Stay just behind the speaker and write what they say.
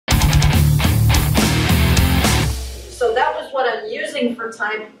what I'm using for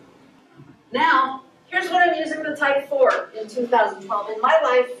type now. Here's what I'm using the type for in 2012. In my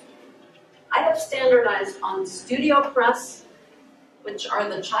life, I have standardized on Studio Press, which are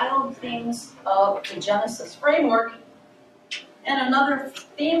the child themes of the Genesis framework, and another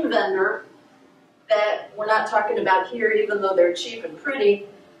theme vendor that we're not talking about here, even though they're cheap and pretty,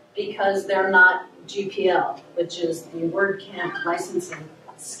 because they're not GPL, which is the WordCamp licensing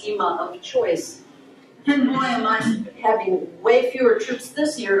schema of choice. And boy, am I having way fewer trips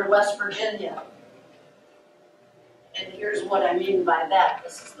this year to West Virginia. And here's what I mean by that.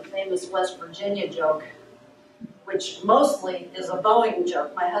 This is the famous West Virginia joke, which mostly is a Boeing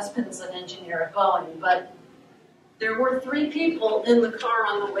joke. My husband's an engineer at Boeing, but there were 3 people in the car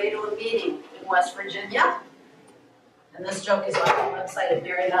on the way to a meeting in West Virginia. And this joke is on our website at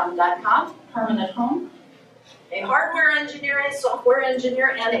marybaum.com, permanent home. A hardware engineer, a software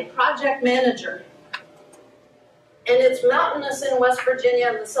engineer, and a project manager. And it's mountainous in West Virginia,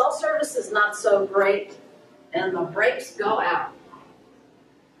 and the cell service is not so great, and the brakes go out.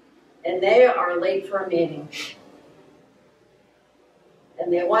 And they are late for a meeting.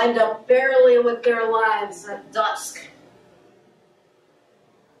 And they wind up barely with their lives at dusk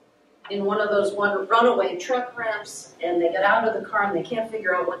in one of those runaway truck ramps, and they get out of the car and they can't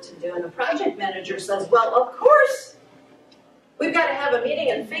figure out what to do. And the project manager says, well, of course, we've got to have a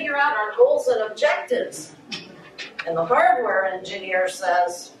meeting and figure out our goals and objectives. And the hardware engineer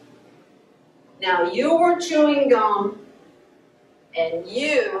says, now you were chewing gum and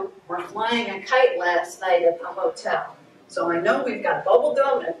you were flying a kite last night at the hotel. So I know we've got bubble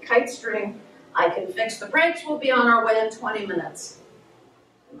gum and kite string. I can fix the brakes. We'll be on our way in 20 minutes.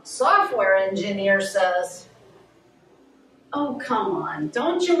 And the software engineer says, oh, come on.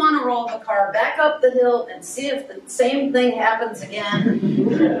 Don't you want to roll the car back up the hill and see if the same thing happens again?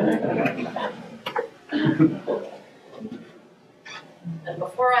 And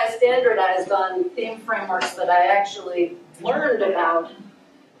before I standardized on theme frameworks that I actually learned about,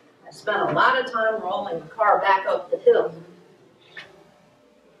 I spent a lot of time rolling the car back up the hill.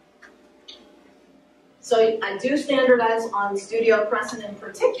 So I do standardize on Studio Press, and in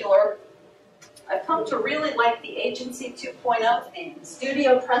particular, I've come to really like the Agency 2.0 theme.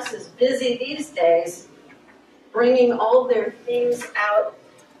 Studio Press is busy these days bringing all their themes out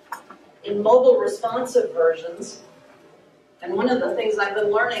in mobile responsive versions. And one of the things I've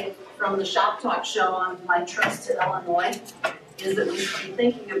been learning from the Shop Talk show on my trips to Illinois is that we should be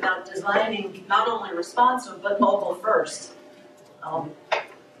thinking about designing not only responsive, but mobile first,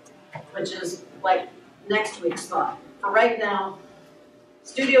 which is like next week's thought. For right now,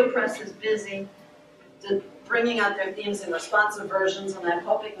 Studio Press is busy bringing out their themes in responsive versions, and I'm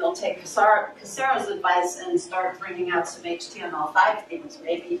hoping they'll take Casara's advice and start bringing out some HTML5 themes,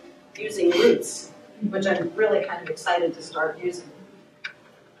 maybe using roots, which I'm really kind of excited to start using.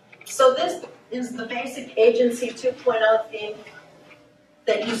 So this is the basic Agency 2.0 theme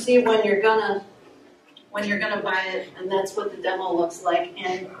that you see when you're gonna buy it, and that's what the demo looks like.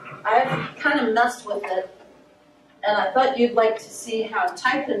 And I've kind of messed with it, and I thought you'd like to see how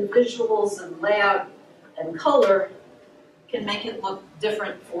type and visuals and layout and color can make it look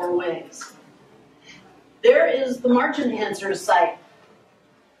different 4 ways. There is the Margin Enhancers site,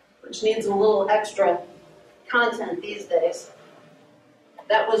 which needs a little extra content these days.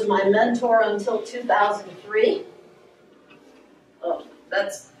 That was my mentor until 2003.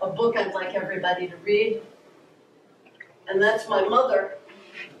 That's a book I'd like everybody to read. And that's my mother,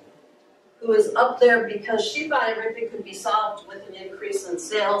 who is up there because she thought everything could be solved with an increase in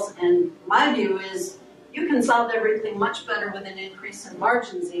sales. And my view is you can solve everything much better with an increase in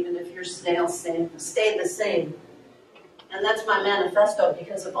margins, even if your sales stay the same. And that's my manifesto,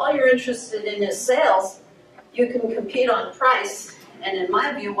 because if all you're interested in is sales, you can compete on price. And in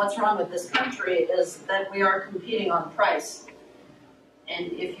my view, what's wrong with this country is that we are competing on price.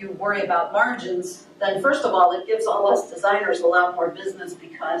 And if you worry about margins, then first of all, it gives all us designers a lot more business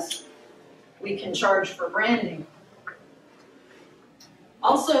because we can charge for branding.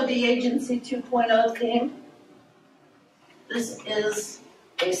 Also, the Agency 2.0 theme. This is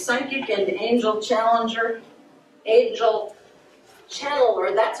a psychic and angel channeler.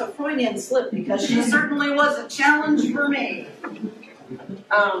 That's a Freudian slip because she certainly was a challenge for me.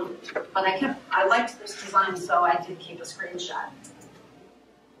 But I liked this design, so I did keep a screenshot.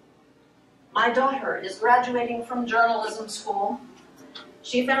 My daughter is graduating from journalism school.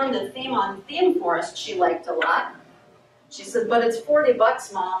 She found a theme on ThemeForest she liked a lot. She said, but it's $40,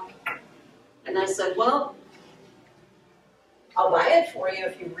 Mom. And I said, well, I'll buy it for you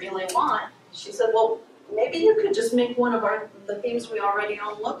if you really want. She said, well, maybe you could just make one of the themes we already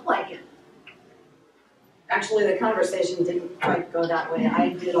own look like it. Actually, the conversation didn't quite go that way. I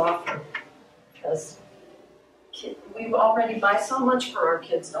did offer, because we already buy so much for our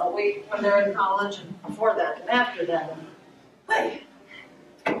kids, don't we, when they're in college and before that and after that. Hey.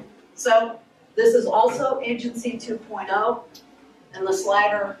 So this is also Agency 2.0, and the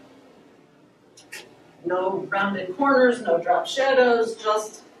slider, no rounded corners, no drop shadows,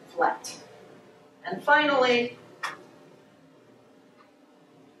 just flat. And finally,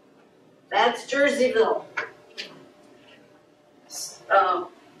 that's Jerseyville.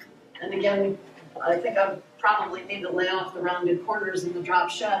 And again, I think I probably need to lay off the rounded corners and the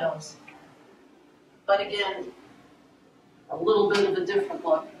drop shadows. But again, a little bit of a different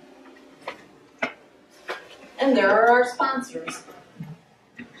look. And there are our sponsors.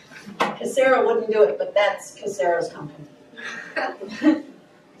 Casera wouldn't do it, but that's Casera's company.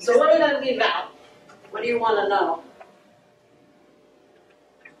 So what did I leave out? What do you want to know?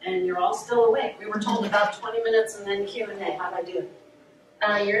 And you're all still awake. We were told about 20 minutes and then Q&A. How'd I do?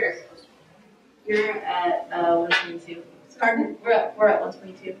 You're at 122. Pardon? We're at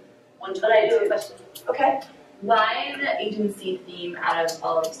 122. 122. But I do have a question. Okay. Why the agency theme out of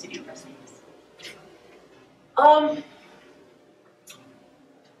all of the studio press names?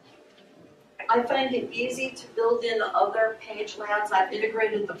 I find it easy to build in other page layouts. I've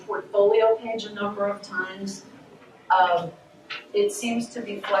integrated the portfolio page a number of times. It seems to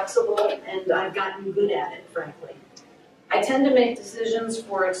be flexible, and I've gotten good at it, frankly. I tend to make decisions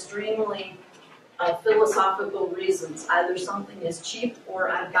for extremely philosophical reasons. Either something is cheap or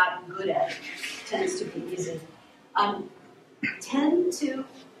I've gotten good at it. It tends to be easy. Tend to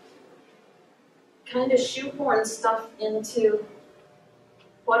kind of shoehorn stuff into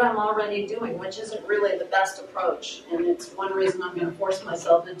what I'm already doing, which isn't really the best approach. And it's one reason I'm going to force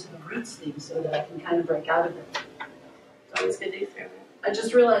myself into the Roots theme so that I can kind of break out of it. It's always good to experiment. I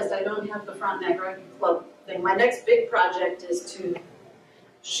just realized I don't have the Frontenac Rugby Club thing. My next big project is to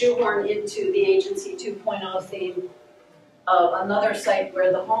shoehorn into the Agency 2.0 theme another site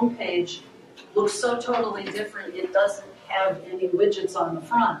where the homepage looks so totally different it doesn't have any widgets on the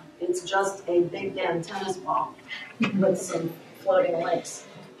front. It's just a big damn tennis ball with some floating links.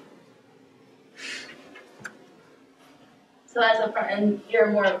 So as a front end, you're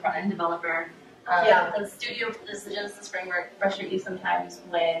more of a front end developer. Yeah. The Genesis framework frustrates you sometimes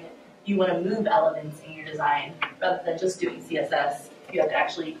when you want to move elements in your design rather than just doing CSS. You have to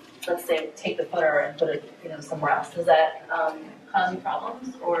actually, let's say, take the footer and put it, somewhere else. Does that cause you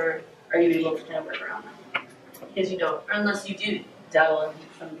problems, or are you able to kind of work around that? Because you don't, or unless you do dabble in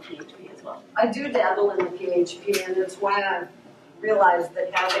some PHP as well. I do dabble in the PHP, and it's why I've realized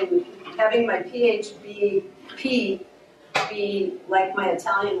that having my PHP be like my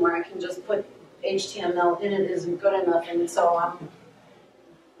Italian, where I can just put HTML in it, isn't good enough, and so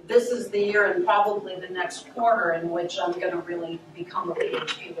this is the year and probably the next quarter in which I'm going to really become a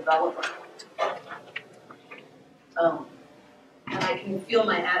PHP developer. And I can feel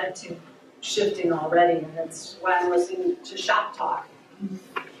my attitude shifting already, and that's why I'm listening to Shop Talk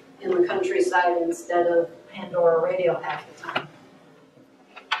in the countryside instead of Pandora Radio half the time.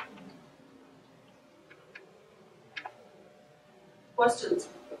 Questions?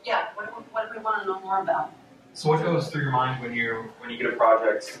 Yeah, what do we want to know more about? So what goes through your mind when you get a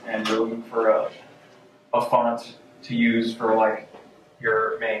project and you're looking for a font to use for like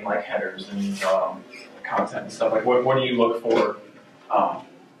your main like headers and content and stuff? Like what do you look for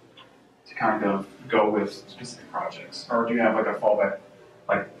to kind of go with specific projects, or do you have like a fallback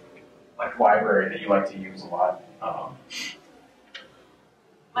like library that you like to use a lot?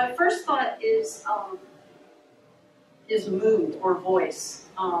 My first thought is mood or voice.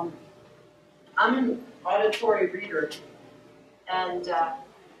 I'm an auditory reader, and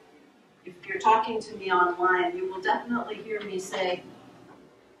if you're talking to me online, you will definitely hear me say,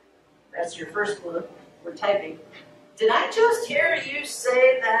 that's your first clue, we're typing, did I just hear you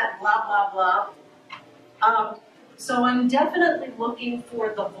say that blah, blah, blah? So I'm definitely looking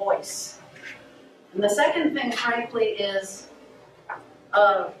for the voice. And the second thing, frankly, is,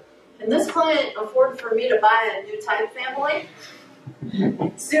 can this client afford for me to buy a new type family?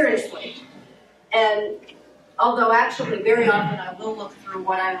 Seriously. And although actually very often I will look through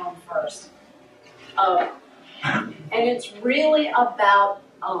what I own first. And it's really about,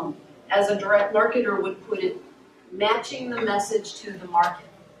 as a direct marketer would put it, matching the message to the market.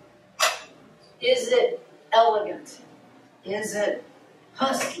 Is it elegant? Is it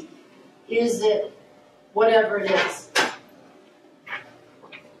husky? Is it whatever it is?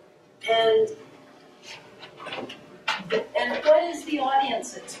 And what is the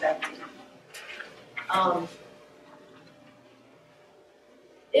audience expecting?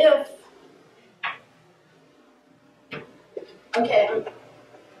 If Okay,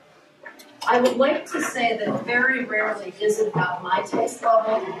 I would like to say that very rarely is it about my taste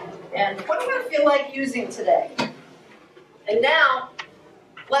level and what do I feel like using today? And now,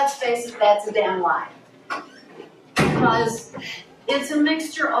 let's face it, that's a damn lie. Because it's a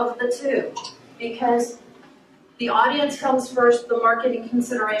mixture of the two. Because the audience comes first, the marketing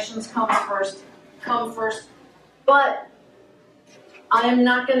considerations come first, but I am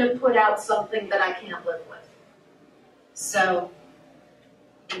not going to put out something that I can't live with. So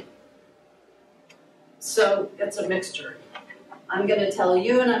it's a mixture. I'm going to tell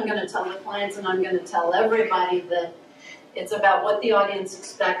you, and I'm going to tell the clients, and I'm going to tell everybody that it's about what the audience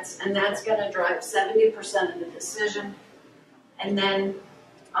expects, and that's going to drive 70% of the decision. And then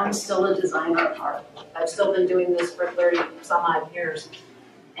I'm still a designer at heart. I've still been doing this for 30 some odd years.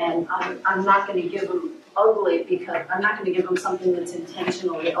 And I'm not going to give them ugly because I'm not going to give them something that's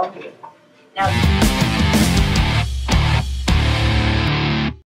intentionally ugly. Now,